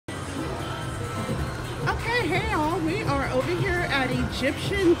over here at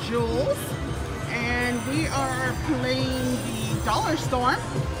Egyptian Jewels, and we are playing the Dollar Storm.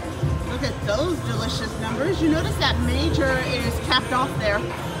 Look at those delicious numbers. You notice that major is capped off there.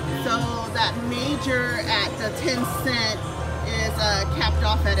 So that major at the 10 cent is capped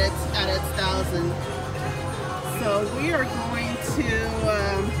off at its 1,000. So we are going to,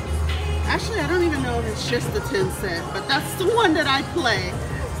 actually I don't even know if it's just the 10 cent, but that's the one that I play.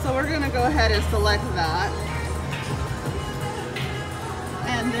 So we're gonna go ahead and select that.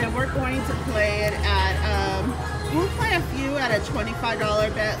 And then we're going to play it at, we'll play a few at a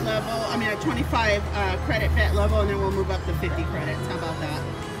 $25 bet level, I mean a 25 credit bet level, and then we'll move up to 50 credits. How about that?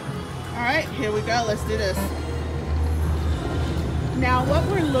 All right, here we go, let's do this. Now what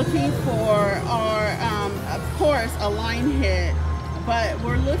we're looking for are, of course, a line hit, but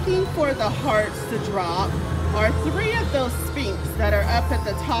we're looking for the hearts to drop. Are 3 of those spinks that are up at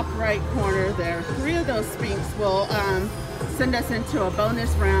the top right corner there. 3 of those spinks will send us into a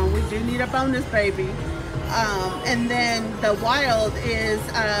bonus round. We do need a bonus, baby. And then the wild is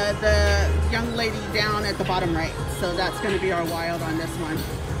the young lady down at the bottom right. So that's going to be our wild on this one.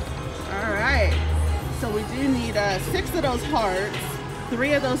 All right. So we do need 6 of those hearts,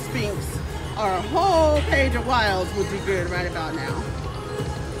 3 of those spinks. Our whole page of wilds will do good right about now.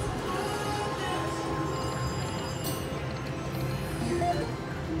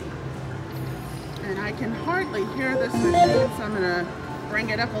 And I can hardly hear this machine, so I'm gonna bring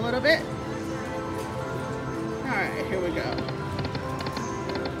it up a little bit. All right, here we go.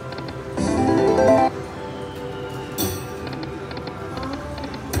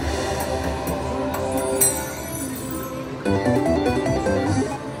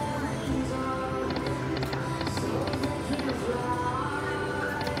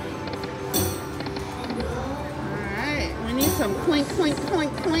 All right, we need some clink, clink,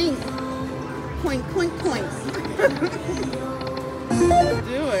 clink, clink. Clink, clink, clink. Let's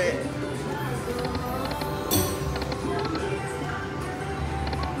do it.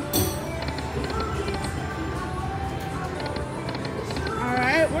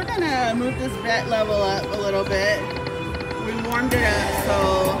 Alright, we're gonna move this bet level up a little bit. We warmed it up, so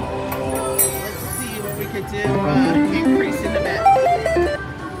let's see what we could do increasing the bet.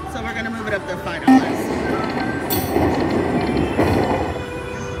 So we're gonna move it up to $5.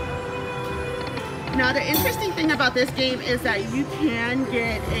 Now the interesting thing about this game is that you can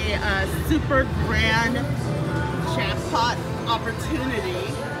get a super grand jackpot opportunity,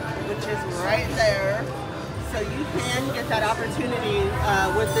 which is right there. So you can get that opportunity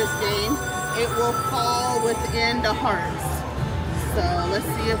with this game. It will fall within the hearts. So let's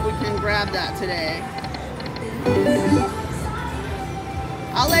see if we can grab that today.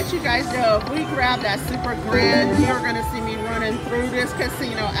 I'll let you guys know if we grab that super grand, you're gonna see me running through this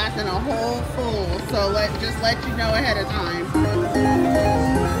casino acting a whole fool. So just let you know ahead of time.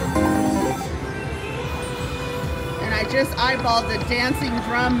 And I just eyeballed the dancing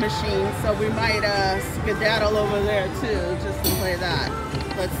drum machine, so we might skedaddle over there too, just to play that.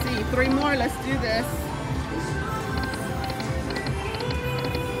 Let's see, 3 more, let's do this.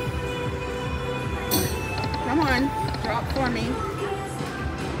 Come on, drop for me.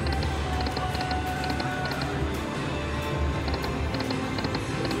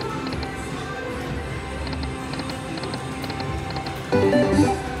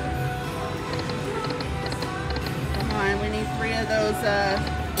 Come on, we need 3 of those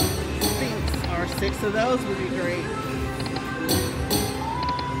spinks, or 6 of those would be great.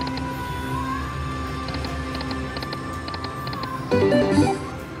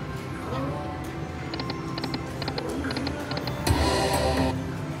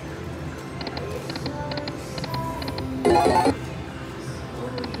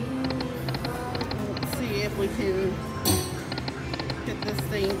 Let's see if we can get this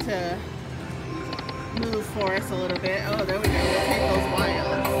thing to move for us a little bit. Oh, there we go. We'll take those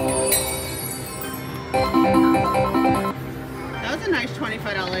wilds. That was a nice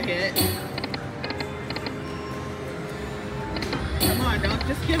 $25 hit. Come on, don't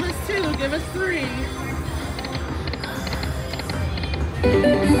just give us 2, give us 3.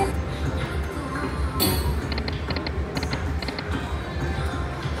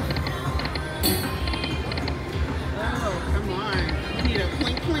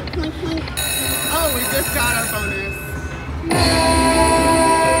 Oh, we just got our bonus.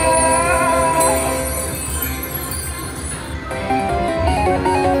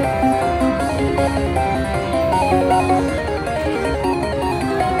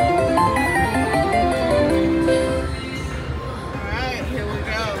 All right, here we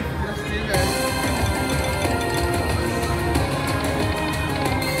go. Let's do this.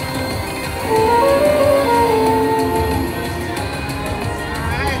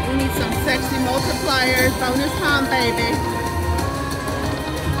 baby.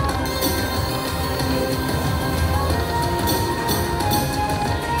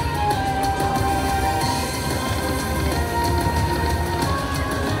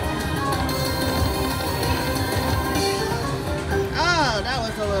 Oh, that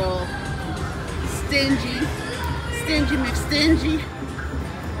was a little stingy. Stingy McStingy.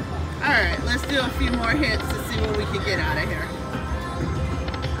 Alright, let's do a few more hits to see what we can get out of here.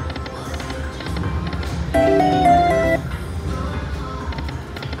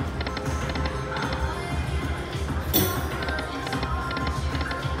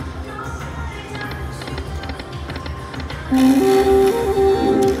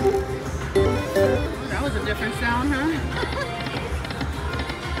 That was a different sound, huh?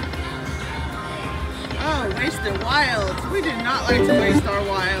 Oh, wasted wilds. We do not like to waste our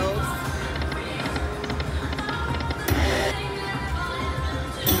wilds.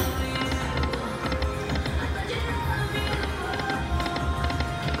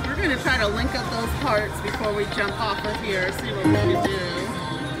 We're going to try to link up those hearts before we jump off of here, see what we can do.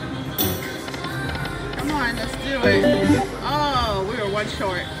 Come on, let's do it. Oh, we were one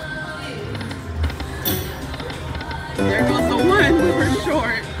short. There goes the one, we were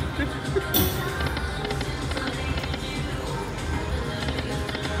short.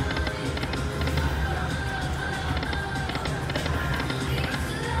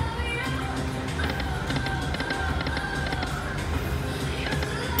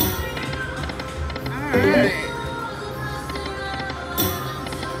 Alright.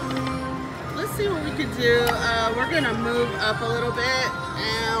 Let's see what we can do. We're going to move up a little bit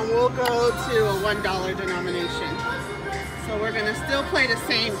and we'll go to a $1 denomination. So we're going to still play the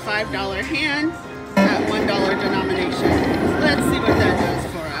same $5 hand at $1 denomination. Let's see what that does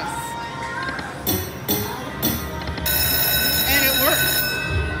for us. And it worked.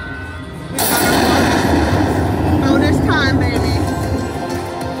 We got our bonus time, baby.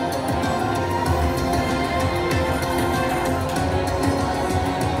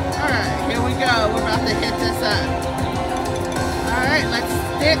 Alright, here we go. We're about to hit this up. Alright, let's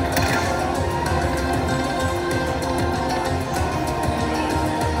stick.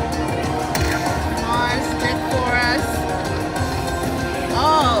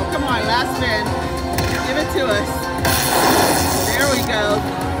 Oh, come on, last spin. Give it to us. There we go.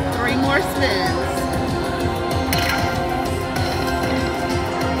 3 more spins.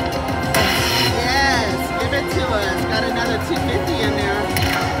 Yes, give it to us. Got another 250 in there.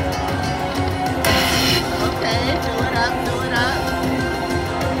 Okay, fill it up, fill it up.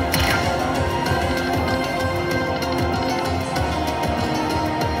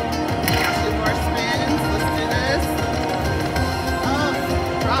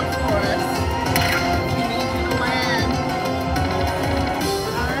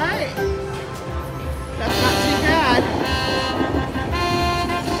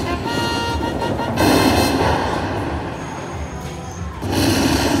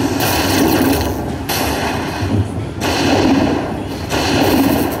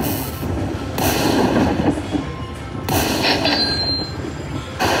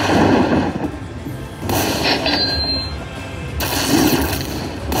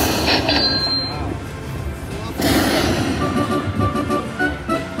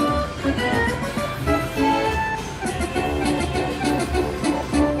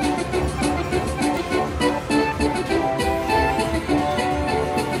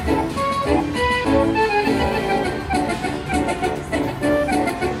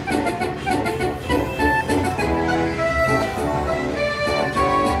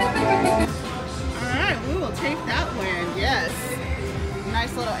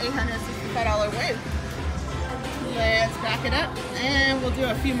 Nice little $865 win. Let's back it up and we'll do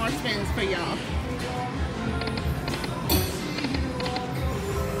a few more spins for y'all.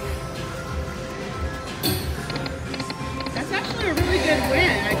 That's actually a really good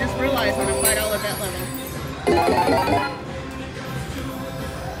win. I just realized on a $5 bet level.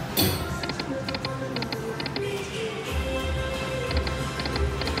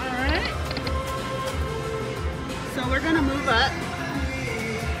 Alright. So we're going to move up.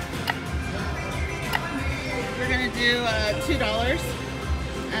 We're going to do $2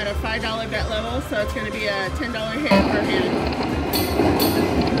 at a $5 bet level, so it's going to be a $10 hit per hand.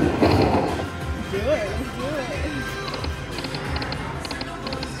 Do it, let's do it.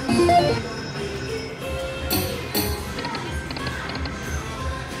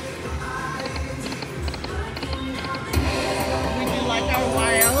 We do like our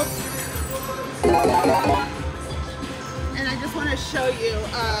wilds. And I just want to show you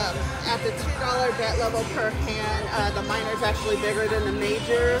at the $2 bet level per hand, the minor is actually bigger than the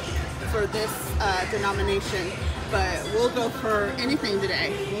major. for this denomination, but we'll go for anything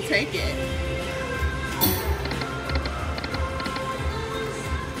today. We'll take it.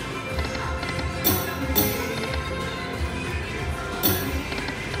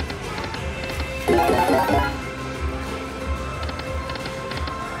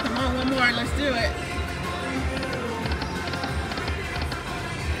 Come on, one more, let's do it.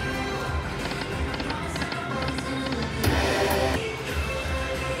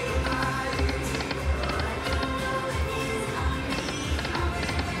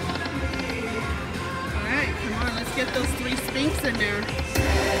 Get those 3 spinks in there.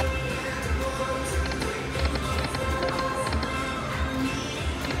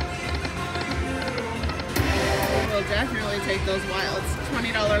 We'll definitely take those wilds.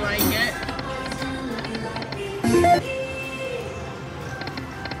 $20 line hit.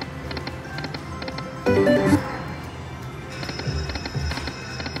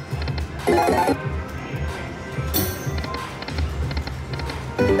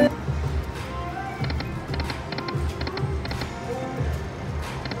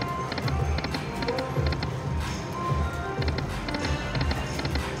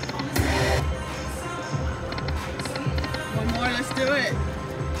 Let's do it.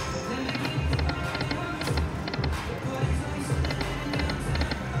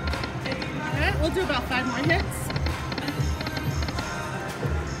 Alright, we'll do about 5 more hits.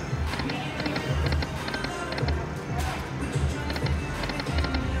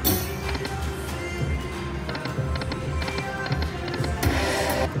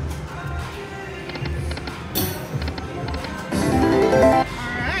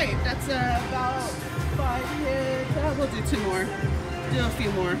 Alright, that's about 5 hits. We'll do 2 more. Do a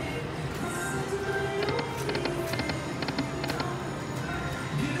few more.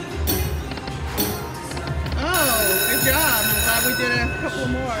 Oh, good job. I'm glad we did a couple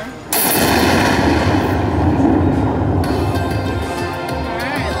more.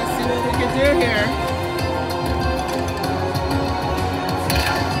 Alright, let's see what we can do here.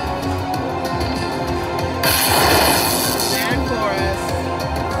 Grand chorus.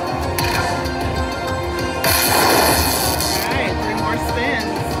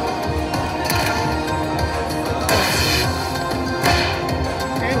 Spins.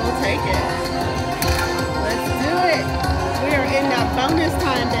 Okay, we'll take it. Let's do it. We are in that bonus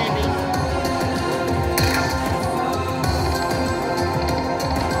time, baby.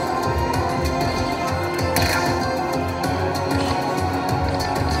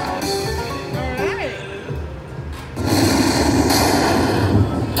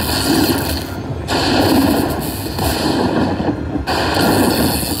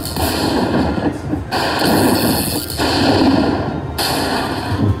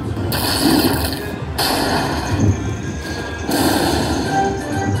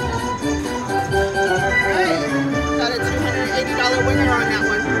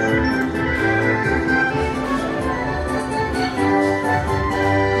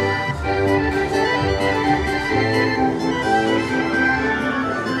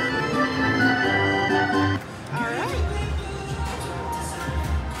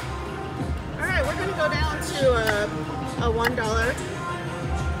 $1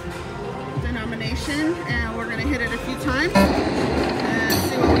 denomination, and we're going to hit it a few times and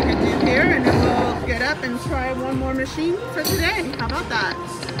see what we can do here, and then we'll get up and try one more machine for today. How about that?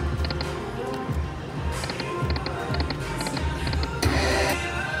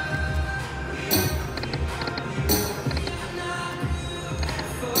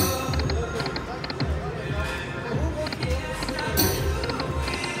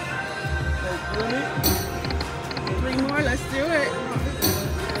 Let's do it.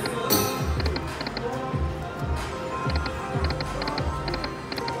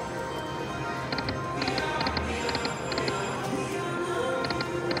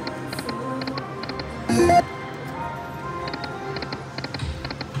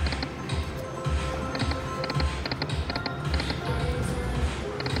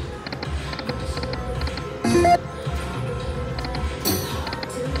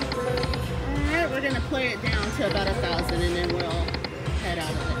 Alright, we're going to play it down to about 1,000 and then we'll head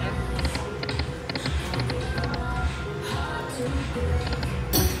out of there.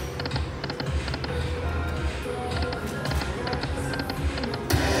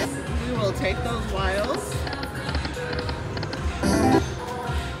 We will take those wiles.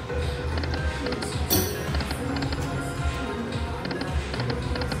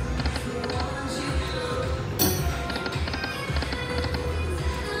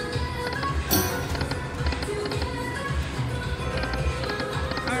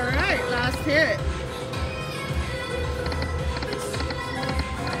 Hit.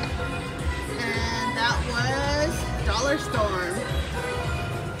 Dollar Storm,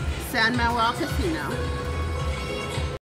 San Manuel Casino.